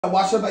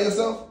Wash up by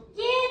yourself?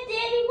 Yeah,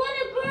 Daddy, what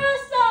a girl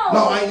soap.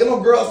 No, I ain't get no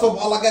girl soap.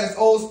 All I got is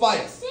Old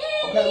Spice.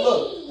 Daddy. Okay,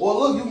 look. Well,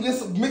 look, you can get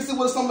some, mix it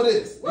with some of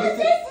this. What's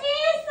this hand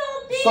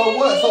soap, Daddy? So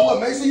what? So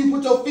what? Make sure you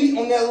put your feet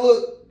on that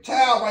little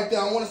towel right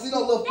there. I want to see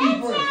those little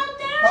feet prints.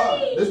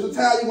 This is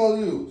the towel you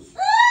gonna use.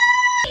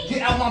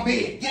 Get out my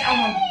bed. Get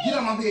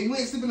out my bed. You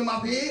ain't sleeping in my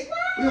bed.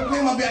 We don't play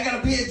in my bed. I got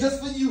a bed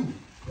just for you.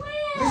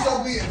 This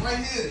your bed right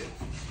here.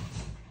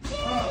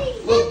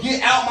 Look,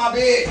 get out my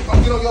bed.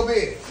 Come get on your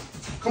bed.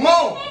 Come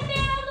on.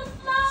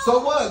 So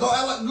what? Don't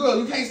act like girl.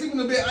 You can't sleep in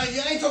the bed. I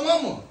ain't your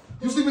mama.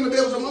 You sleep in the bed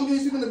with your mama. You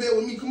ain't sleep in the bed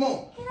with me. Come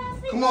on.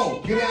 Come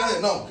on. Get down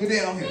here. No, get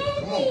down here.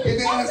 Come on. Get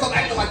down here. Stop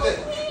acting like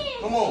that.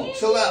 Come on.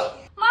 Chill out.